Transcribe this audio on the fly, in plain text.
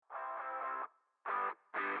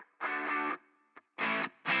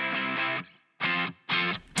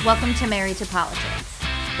Welcome to Married to Politics.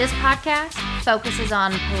 This podcast focuses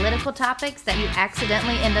on political topics that you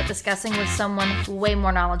accidentally end up discussing with someone way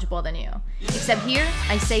more knowledgeable than you. Except here,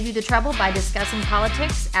 I save you the trouble by discussing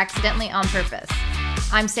politics accidentally on purpose.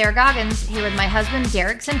 I'm Sarah Goggins, here with my husband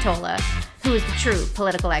Derek Santola, who is the true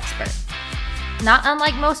political expert. Not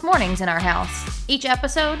unlike most mornings in our house, each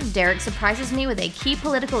episode, Derek surprises me with a key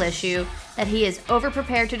political issue that he is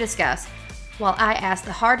overprepared to discuss, while I ask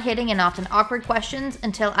the hard-hitting and often awkward questions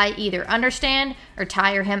until I either understand or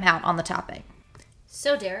tire him out on the topic.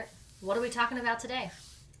 So, Derek, what are we talking about today?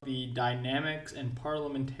 The dynamics and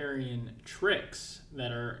parliamentarian tricks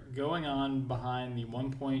that are going on behind the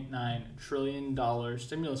 $1.9 trillion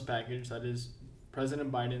stimulus package that is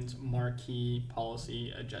President Biden's marquee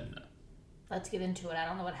policy agenda. Let's get into it. I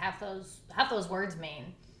don't know what half those words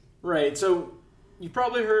mean. Right, so you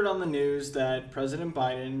probably heard on the news that President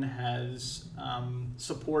Biden has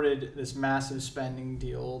supported this massive spending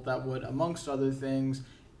deal that would, amongst other things,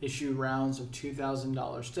 issue rounds of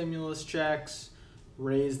 $2,000 stimulus checks,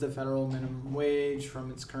 raise the federal minimum wage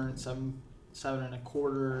from its current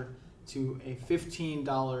 $7.25 to a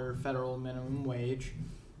 $15 federal minimum wage,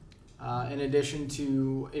 in addition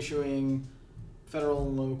to issuing federal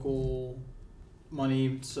and local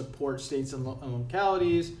money to support states and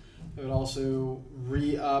localities. It would also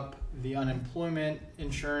re-up the unemployment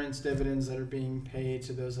insurance dividends that are being paid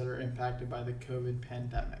to those that are impacted by the COVID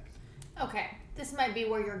pandemic. Okay, this might be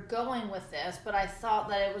where you're going with this, but I thought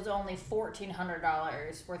that it was only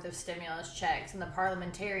 $1,400 worth of stimulus checks, and the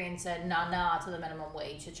parliamentarian said nah to the minimum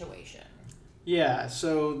wage situation. Yeah,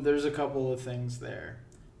 so there's a couple of things there.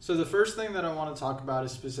 So the first thing that I want to talk about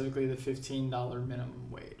is specifically the $15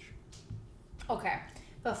 minimum wage. Okay.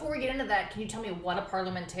 Before we get into that, can you tell me what a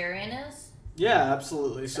parliamentarian is? Yeah,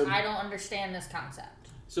 absolutely. So I don't understand this concept.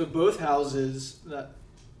 So both houses, the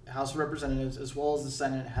House of Representatives as well as the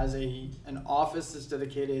Senate, has an office that's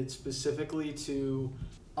dedicated specifically to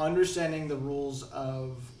understanding the rules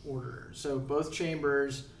of order. So both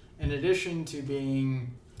chambers, in addition to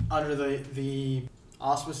being under the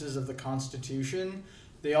auspices of the Constitution,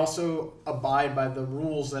 they also abide by the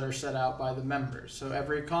rules that are set out by the members. So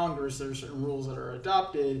every Congress, there are certain rules that are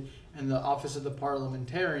adopted, and the office of the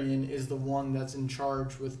parliamentarian is the one that's in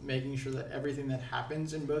charge with making sure that everything that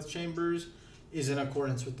happens in both chambers is in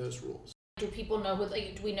accordance with those rules. Do people know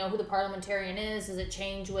do we know who the parliamentarian is? Does it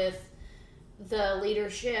change with the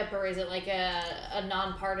leadership, or is it like a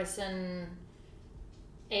nonpartisan,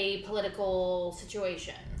 apolitical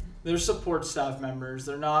situation? They're support staff members.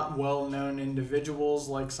 They're not well-known individuals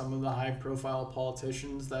like some of the high-profile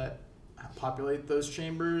politicians that populate those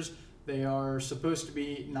chambers. They are supposed to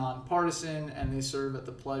be nonpartisan, and they serve at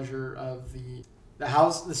the pleasure of the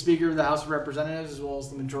House, the Speaker of the House of Representatives, as well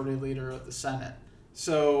as the Majority Leader of the Senate.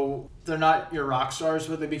 So they're not your rock stars,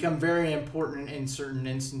 but they become very important in certain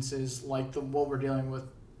instances, like what we're dealing with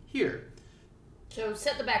here. So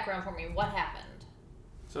set the background for me. What happened?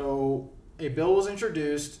 So a bill was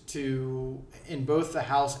introduced in both the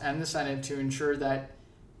House and the Senate to ensure that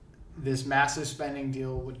this massive spending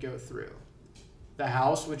deal would go through. The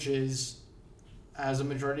House, which has a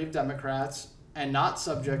majority of Democrats and not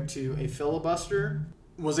subject to a filibuster,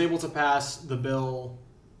 was able to pass the bill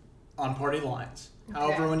on party lines. Okay.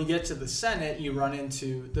 However, when you get to the Senate, you run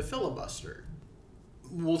into the filibuster.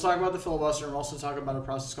 We'll talk about the filibuster, and we'll also talk about a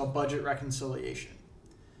process called budget reconciliation.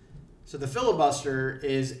 So the filibuster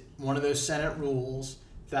is one of those Senate rules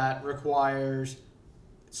that requires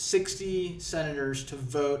 60 senators to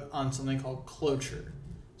vote on something called cloture.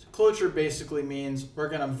 So cloture basically means we're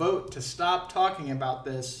going to vote to stop talking about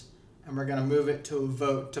this, and we're going to move it to a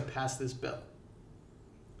vote to pass this bill.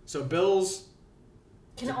 So bills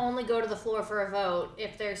can only go to the floor for a vote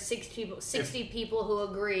if there's 60 people who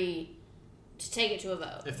agree to take it to a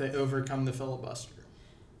vote. If they overcome the filibuster.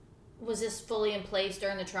 Was this fully in place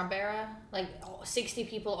during the Trump era? Like 60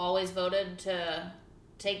 people always voted to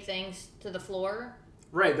take things to the floor?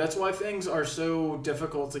 Right. That's why things are so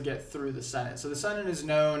difficult to get through the Senate. So the Senate is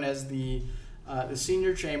known as the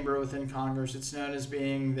senior chamber within Congress. It's known as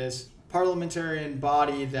being this parliamentarian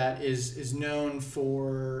body that is known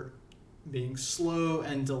for being slow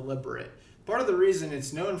and deliberate. Part of the reason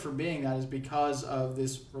it's known for being that is because of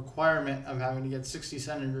this requirement of having to get 60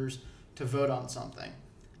 senators to vote on something.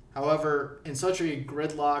 However, in such a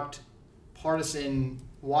gridlocked, partisan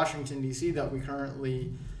Washington, D.C. that we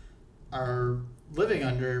currently are living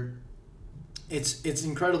under, it's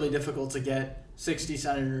incredibly difficult to get 60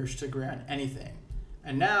 senators to grant anything.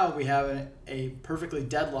 And now we have a perfectly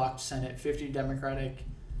deadlocked Senate, 50 Democratic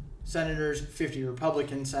senators, 50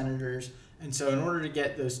 Republican senators. And so in order to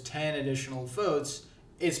get those 10 additional votes,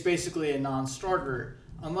 it's basically a non-starter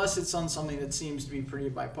unless it's on something that seems to be pretty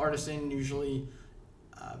bipartisan. Usually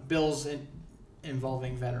bills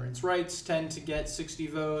involving veterans' rights tend to get 60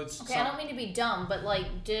 votes. Okay, I don't mean to be dumb, but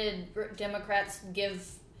did Democrats give...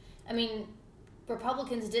 I mean,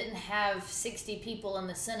 Republicans didn't have 60 people in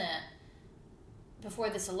the Senate before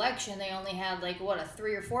this election. They only had a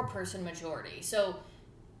 3 or 4 person majority. So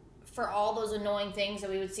for all those annoying things that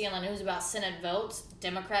we would see on the news about Senate votes,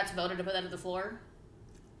 Democrats voted to put that to the floor?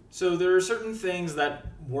 So there are certain things that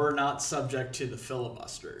were not subject to the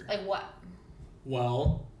filibuster. Like what?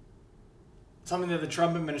 Well, something that the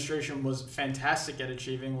Trump administration was fantastic at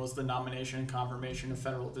achieving was the nomination and confirmation of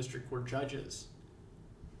federal district court judges.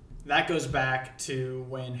 That goes back to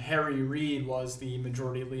when Harry Reid was the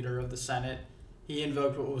majority leader of the Senate. He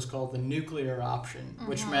invoked what was called the nuclear option,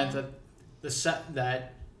 which meant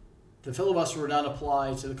that the filibuster would not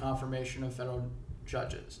apply to the confirmation of federal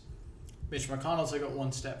judges. Mitch McConnell took it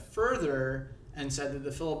one step further and said that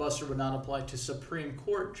the filibuster would not apply to Supreme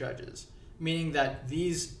Court judges, meaning that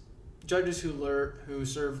these judges who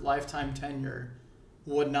serve lifetime tenure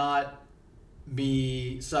would not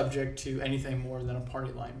be subject to anything more than a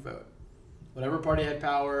party line vote. Whatever party had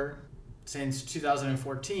power since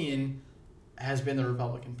 2014 has been the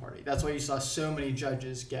Republican Party. That's why you saw so many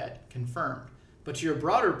judges get confirmed. But to your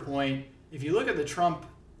broader point, if you look at the Trump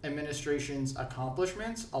administration's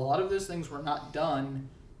accomplishments, a lot of those things were not done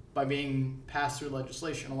by being passed through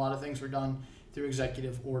legislation. A lot of things were done through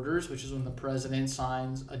executive orders, which is when the president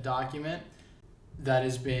signs a document that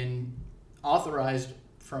has been authorized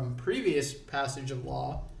from previous passage of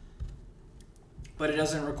law, but it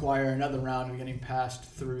doesn't require another round of getting passed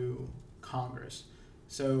through Congress.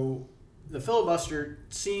 So the filibuster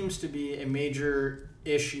seems to be a major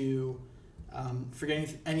issue for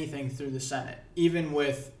getting anything through the Senate, even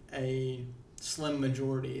with a slim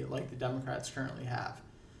majority like the Democrats currently have.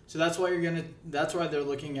 So that's why they're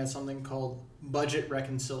looking at something called budget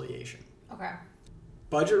reconciliation. Okay.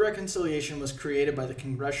 Budget reconciliation was created by the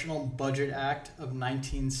Congressional Budget Act of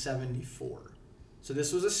 1974. So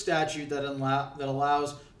this was a statute that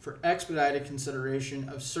allows for expedited consideration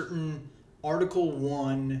of certain Article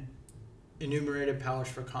 1 enumerated powers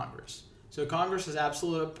for Congress. So Congress has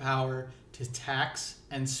absolute power to tax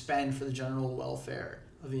and spend for the general welfare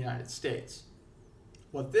of the United States.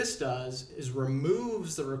 What this does is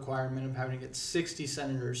removes the requirement of having to get 60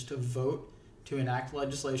 senators to vote to enact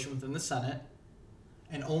legislation within the Senate,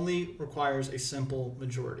 and only requires a simple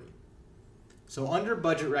majority. So under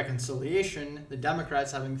budget reconciliation, the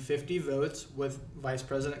Democrats having 50 votes with Vice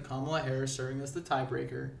President Kamala Harris serving as the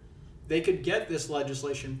tiebreaker, they could get this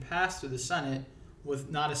legislation passed through the Senate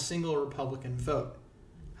with not a single Republican vote.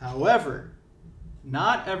 However,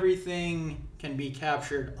 not everything can be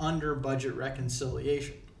captured under budget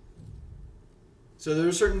reconciliation. So there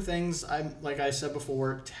are certain things, like I said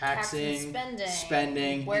before, taxing,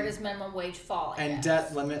 spending. Where does minimum wage fall? And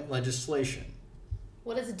debt limit legislation.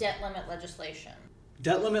 What is debt limit legislation?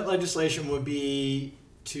 Debt limit legislation would be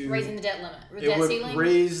to... Raising the debt limit. Ceiling?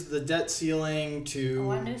 Raise the debt ceiling to...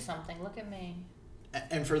 Oh, I knew something. Look at me.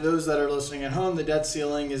 And for those that are listening at home, the debt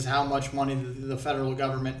ceiling is how much money the federal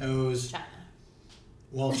government owes... China.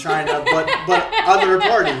 Well, China, but other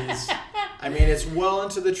parties. I mean, it's well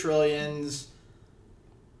into the trillions...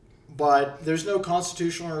 But there's no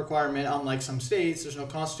constitutional requirement, unlike some states, there's no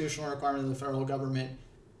constitutional requirement of the federal government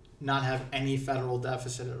not have any federal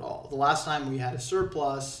deficit at all. The last time we had a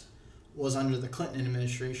surplus was under the Clinton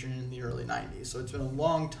administration in the early 90s. So it's been a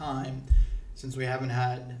long time since we haven't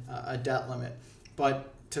had a debt limit.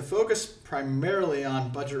 But to focus primarily on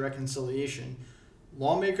budget reconciliation,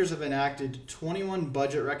 lawmakers have enacted 21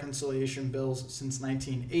 budget reconciliation bills since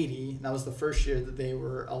 1980. That was the first year that they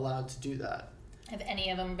were allowed to do that. Have any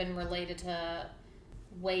of them been related to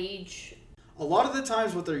wage? A lot of the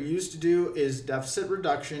times what they're used to do is deficit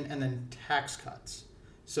reduction and then tax cuts.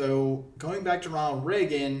 So going back to Ronald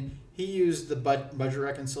Reagan, he used the budget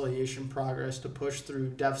reconciliation progress to push through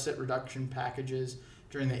deficit reduction packages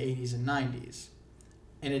during the 80s and 90s.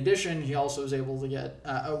 In addition, he also was able to get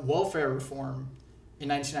a welfare reform in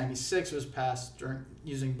 1996 was passed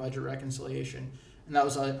using budget reconciliation, and that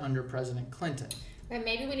was under President Clinton. But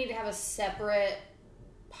maybe we need to have a separate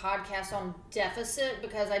podcast on deficit,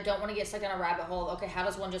 because I don't want to get stuck in a rabbit hole. Okay, how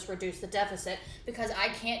does one just reduce the deficit? Because I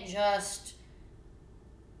can't just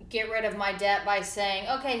get rid of my debt by saying,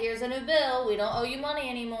 okay, here's a new bill, we don't owe you money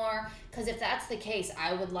anymore. Because if that's the case,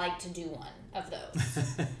 I would like to do one of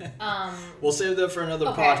those. We'll save that for another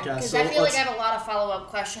podcast. Because I feel like I have a lot of follow-up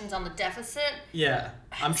questions on the deficit. Yeah,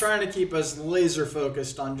 I'm trying to keep us laser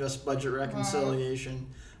focused on just budget reconciliation.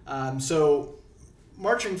 So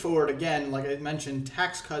marching forward, again, like I mentioned,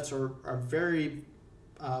 tax cuts are very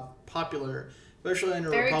popular, especially under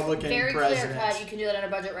very Republican very presidents. clear cut. You can do that under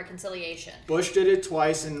budget reconciliation. Bush did it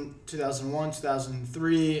twice in 2001,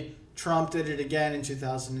 2003. Trump did it again in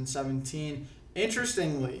 2017.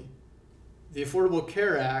 Interestingly, the Affordable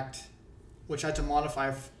Care Act, which had to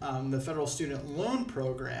modify the federal student loan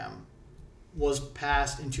program, was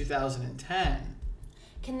passed in 2010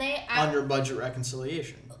 under budget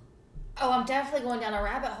reconciliation. Oh, I'm definitely going down a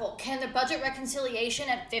rabbit hole. Can the budget reconciliation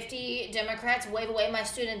at 50 Democrats waive away my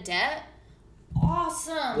student debt?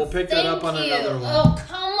 Awesome. We'll pick that up on another one. Oh,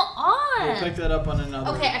 come on. We'll pick that up on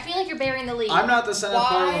another Okay, I feel like you're burying the lead. I'm not the Senate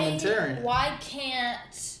parliamentarian. Why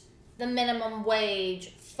can't the minimum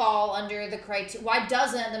wage fall under the criteria? Why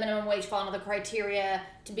doesn't the minimum wage fall under the criteria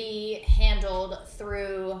to be handled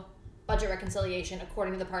through budget reconciliation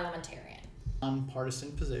according to the parliamentarian?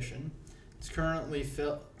 Nonpartisan position. It's currently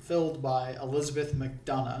filled by Elizabeth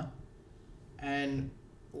McDonough, and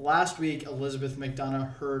last week Elizabeth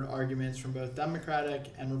McDonough heard arguments from both Democratic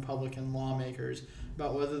and Republican lawmakers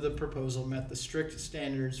about whether the proposal met the strict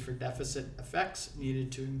standards for deficit effects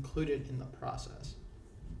needed to include it in the process.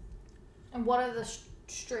 And what are the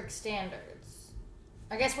strict standards?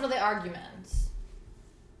 I guess what are the arguments?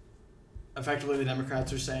 Effectively, the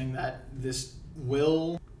Democrats are saying that this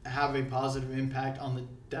will have a positive impact on the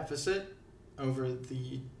deficit over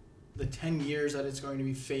the 10 years that it's going to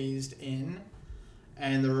be phased in,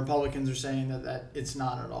 and the Republicans are saying that it's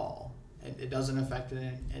not at all. It doesn't affect it,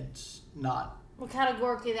 and it's not. Well,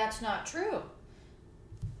 categorically, that's not true.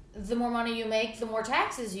 The more money you make, the more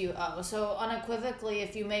taxes you owe. So unequivocally,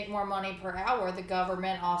 if you make more money per hour, the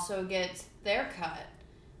government also gets their cut.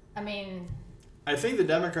 I mean, I think the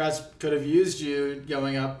Democrats could have used you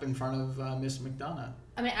going up in front of Miss McDonough.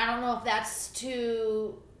 I mean, I don't know if that's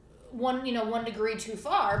one degree too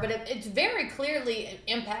far, but it's very clearly it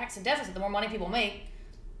impacts the deficit. The more money people make,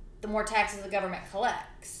 the more taxes the government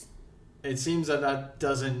collects. It seems that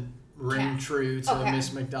doesn't ring true to Miss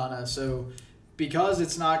McDonough. So because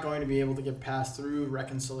it's not going to be able to get passed through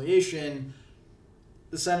reconciliation,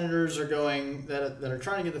 the senators are going that are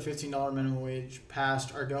trying to get the $15 minimum wage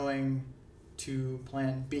passed are going to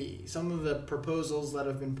Plan B. Some of the proposals that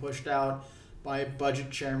have been pushed out by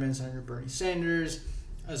Budget Chairman Senator Bernie Sanders,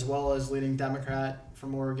 as well as leading Democrat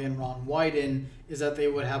from Oregon Ron Wyden, is that they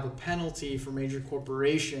would have a penalty for major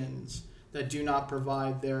corporations that do not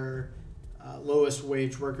provide their lowest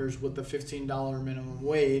wage workers with the $15 minimum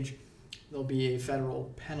wage. There'll be a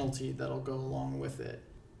federal penalty that'll go along with it.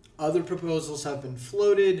 Other proposals have been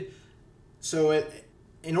floated. So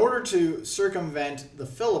in order to circumvent the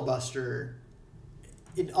filibuster,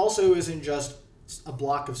 it also isn't just a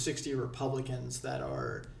block of 60 Republicans that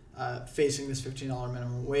are facing this $15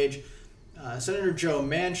 minimum wage. Senator Joe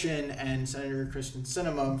Manchin and Senator Kristen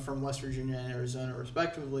Sinema from West Virginia and Arizona,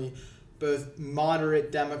 respectively, both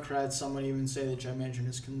moderate Democrats, some would even say that Joe Manchin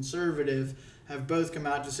is conservative, have both come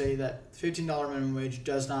out to say that $15 minimum wage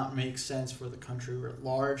does not make sense for the country at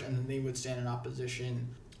large, and then they would stand in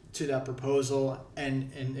opposition to that proposal,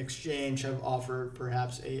 and in exchange have offered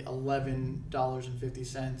perhaps a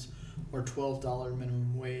 $11.50 or $12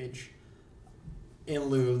 minimum wage in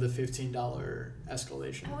lieu of the $15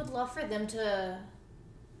 escalation. I would love for them to...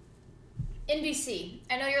 NBC,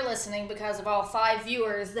 I know you're listening because of all 5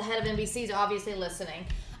 viewers. The head of NBC is obviously listening.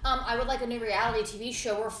 I would like a new reality TV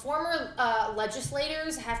show where former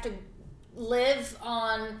legislators have to live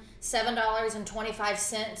on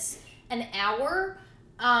 $7.25 an hour,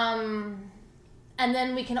 and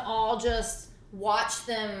then we can all just watch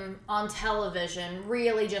them on television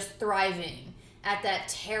really just thriving at that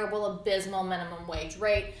terrible, abysmal minimum wage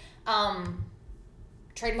rate.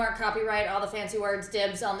 Trademark, copyright, all the fancy words,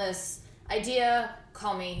 dibs on this idea,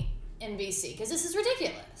 call me NBC, because this is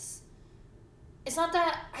ridiculous. It's not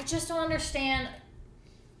that, I just don't understand.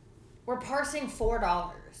 We're parsing $4.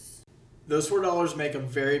 Those $4 make a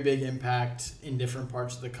very big impact in different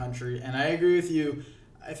parts of the country, and I agree with you.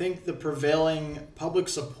 I think the prevailing public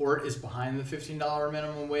support is behind the $15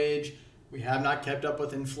 minimum wage. We have not kept up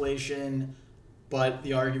with inflation, but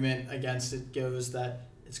the argument against it goes that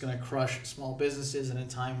it's going to crush small businesses in a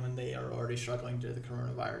time when they are already struggling due to the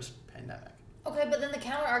coronavirus pandemic. Okay, but then the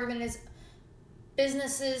counter argument is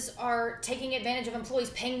businesses are taking advantage of employees,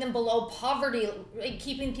 paying them below poverty,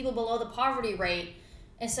 keeping people below the poverty rate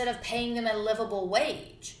instead of paying them a livable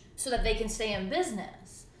wage so that they can stay in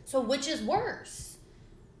business. So which is worse?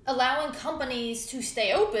 Allowing companies to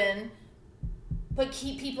stay open but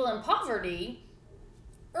keep people in poverty,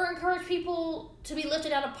 or encourage people to be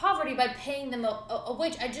lifted out of poverty by paying them a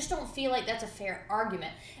wage? I just don't feel like that's a fair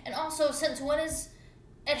argument. And also, since when does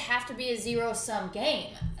it have to be a zero-sum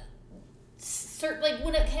game? Like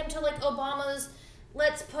when it came to like Obama's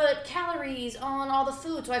let's put calories on all the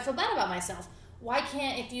food so I feel bad about myself. Why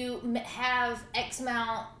can't, if you have X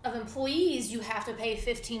amount of employees, you have to pay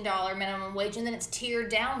 $15 minimum wage, and then it's tiered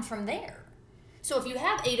down from there? So if you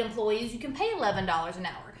have 8 employees, you can pay $11 an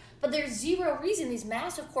hour. But there's zero reason these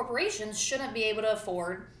massive corporations shouldn't be able to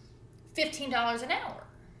afford $15 an hour.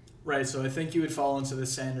 Right, so I think you would fall into the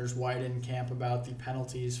Sanders-Wyden camp about the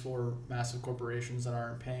penalties for massive corporations that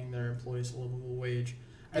aren't paying their employees a livable wage.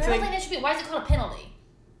 The penalty should be, why is it called a penalty?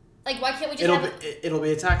 Like, why can't we just it'll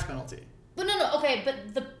be a tax penalty. But no, okay,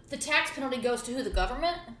 but the tax penalty goes to who? The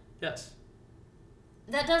government? Yes.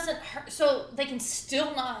 That doesn't hurt. So they can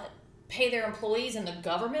still not pay their employees and the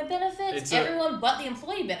government benefits? Everyone but the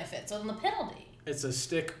employee benefits on the penalty. It's a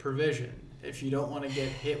stick provision. If you don't want to get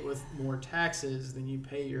hit with more taxes, then you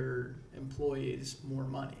pay your employees more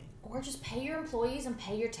money. Or just pay your employees and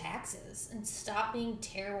pay your taxes and stop being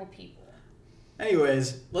terrible people.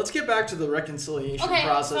 Anyways, let's get back to the reconciliation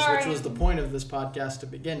process, which was the point of this podcast to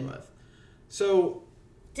begin with. So,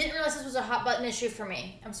 didn't realize this was a hot button issue for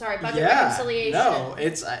me. I'm sorry. Budget reconciliation. No,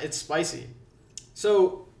 it's spicy.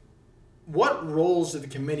 So, what roles did the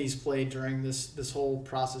committees play during this whole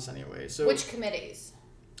process anyway? So, which committees?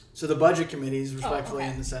 So the budget committees, respectively,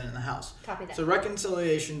 in the Senate and the House. Copy that. So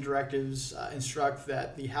reconciliation directives instruct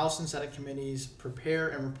that the House and Senate committees prepare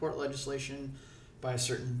and report legislation by a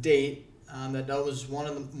certain date that does one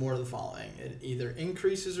of more of the following. It either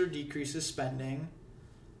increases or decreases spending,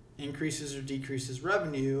 increases or decreases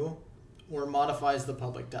revenue, or modifies the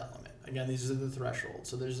public debt limit. Again, these are the thresholds.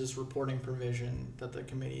 So there's this reporting provision that the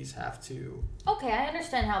committees have to... Okay, I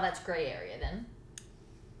understand how that's gray area then.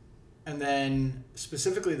 And then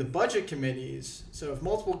specifically the budget committees, so if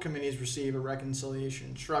multiple committees receive a reconciliation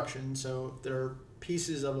instruction, so if there are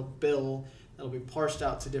pieces of a bill that'll be parsed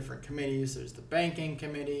out to different committees, there's the banking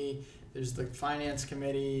committee, there's the finance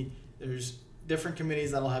committee, there's different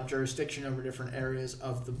committees that'll have jurisdiction over different areas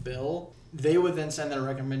of the bill. They would then send their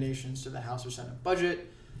recommendations to the House or Senate budget,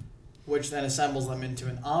 which then assembles them into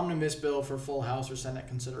an omnibus bill for full House or Senate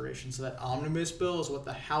consideration. So that omnibus bill is what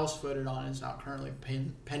the House voted on and is now currently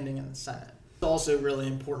pending in the Senate. It's also really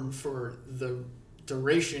important for the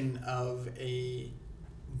duration of a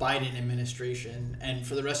Biden administration and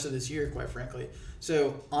for the rest of this year, quite frankly.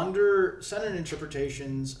 So under Senate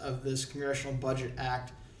interpretations of this Congressional Budget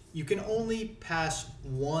Act, you can only pass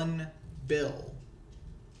one bill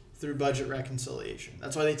through budget reconciliation.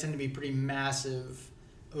 That's why they tend to be pretty massive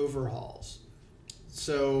overhauls.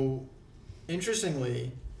 So,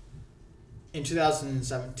 interestingly, in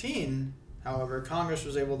 2017, however, Congress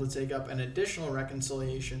was able to take up an additional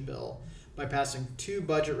reconciliation bill by passing 2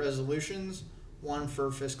 budget resolutions, one for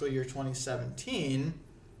fiscal year 2017,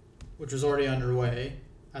 which was already underway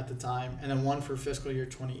at the time, and then one for fiscal year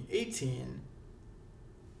 2018.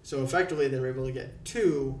 So effectively, they were able to get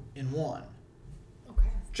 2 in 1. Okay.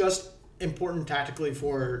 Just important tactically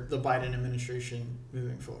for the Biden administration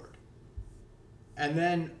moving forward. And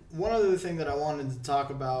then one other thing that I wanted to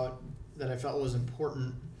talk about that I felt was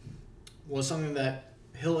important was something that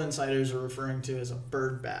Hill insiders are referring to as a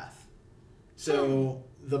bird bath. So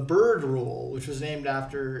the Bird Rule, which was named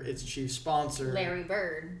after its chief sponsor, Larry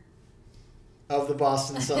Bird, of the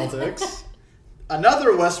Boston Celtics,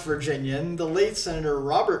 another West Virginian, the late Senator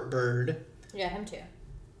Robert Byrd. Yeah, him too.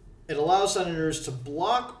 It allows senators to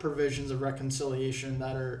block provisions of reconciliation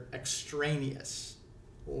that are extraneous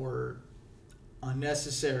or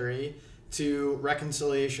unnecessary to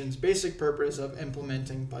reconciliation's basic purpose of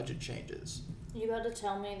implementing budget changes. You about to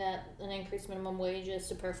tell me that an increased minimum wage is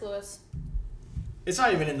superfluous? It's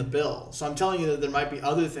not even in the bill. So I'm telling you that there might be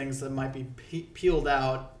other things that might be peeled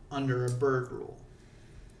out under a Byrd Rule.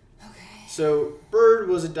 So Byrd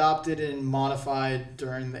was adopted and modified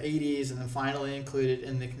during the 80s and then finally included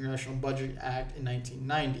in the Congressional Budget Act in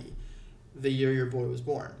 1990, the year your boy was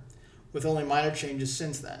born, with only minor changes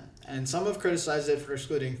since then. And some have criticized it for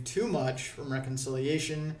excluding too much from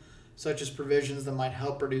reconciliation, such as provisions that might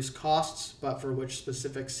help reduce costs but for which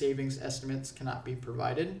specific savings estimates cannot be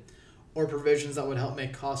provided, or provisions that would help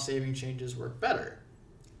make cost-saving changes work better.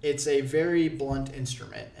 It's a very blunt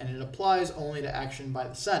instrument, and it applies only to action by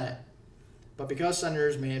the Senate. But because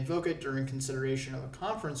senators may invoke it during consideration of a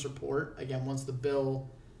conference report, again, once the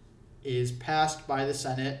bill is passed by the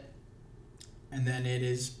Senate and then it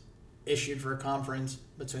is issued for a conference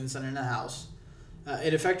between the Senate and the House,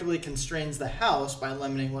 it effectively constrains the House by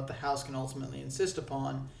limiting what the House can ultimately insist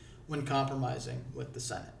upon when compromising with the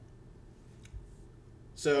Senate.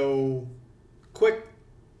 So, quick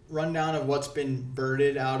rundown of what's been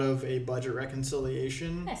birded out of a budget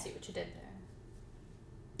reconciliation. I see what you did there.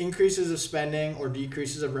 increases of spending or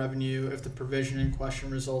decreases of revenue if the provision in question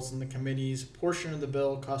results in the committee's portion of the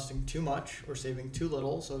bill costing too much or saving too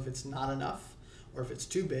little. So if it's not enough or if it's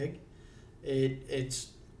too big, it's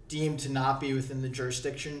deemed to not be within the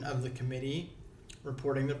jurisdiction of the committee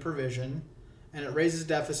reporting the provision, and it raises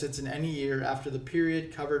deficits in any year after the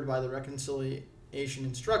period covered by the reconciliation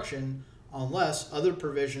instruction unless other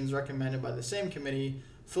provisions recommended by the same committee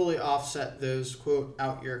fully offset those, quote,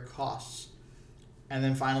 out-year costs. And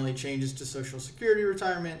then finally, changes to Social Security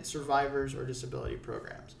retirement, survivors, or disability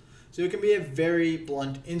programs. So it can be a very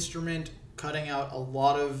blunt instrument, cutting out a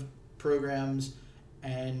lot of programs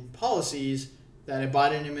and policies that a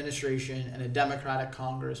Biden administration and a Democratic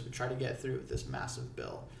Congress would try to get through with this massive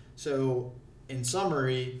bill. So in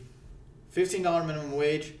summary, $15 minimum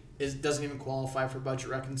wage doesn't even qualify for budget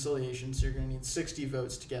reconciliation, so you're going to need 60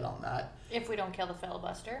 votes to get on that. If we don't kill the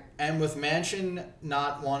filibuster. And with Manchin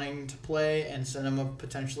not wanting to play and Sinema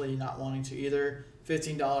potentially not wanting to either,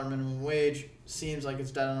 $15 minimum wage seems like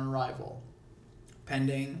it's dead on arrival,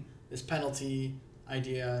 pending this penalty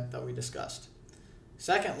idea that we discussed.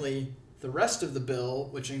 Secondly, the rest of the bill,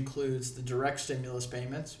 which includes the direct stimulus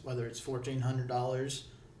payments, whether it's $1,400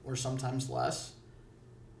 or sometimes less,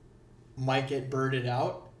 might get birded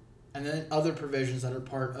out. And then other provisions that are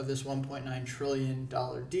part of this $1.9 trillion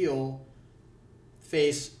deal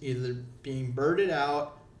face either being birded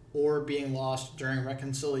out or being lost during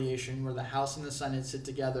reconciliation, where the House and the Senate sit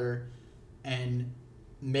together and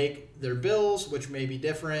make their bills, which may be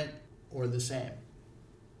different or the same.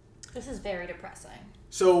 This is very depressing.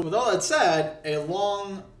 So with all that said, a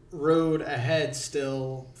long road ahead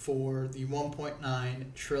still for the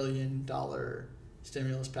 $1.9 trillion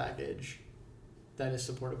stimulus package that is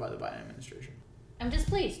supported by the Biden administration. I'm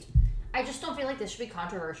displeased. I just don't feel like this should be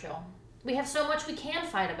controversial. We have so much we can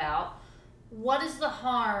fight about. What is the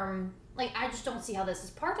harm? I just don't see how this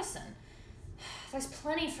is partisan. There's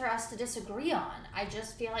plenty for us to disagree on. I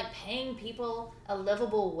just feel like paying people a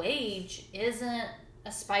livable wage isn't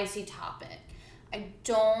a spicy topic. I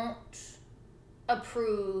don't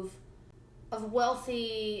approve of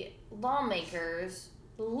wealthy lawmakers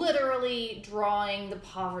literally drawing the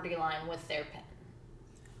poverty line with their pen.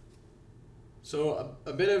 So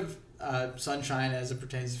a bit of sunshine as it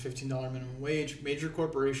pertains to $15 minimum wage. Major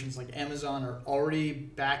corporations like Amazon are already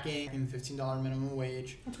backing the $15 minimum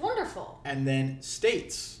wage. It's wonderful. And then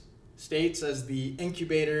states as the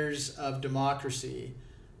incubators of democracy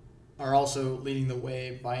are also leading the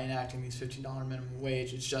way by enacting these $15 minimum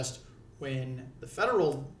wage. It's just when the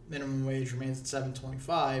federal minimum wage remains at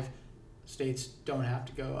 $7.25, states don't have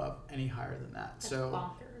to go up any higher than that. That's so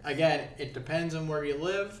bonkers. Again, it depends on where you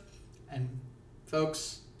live, and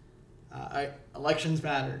folks, elections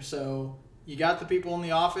matter. So you got the people in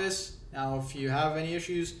the office. Now, if you have any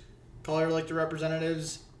issues, call your elected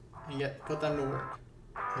representatives and put them to work.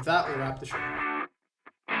 With that, we'll wrap the show.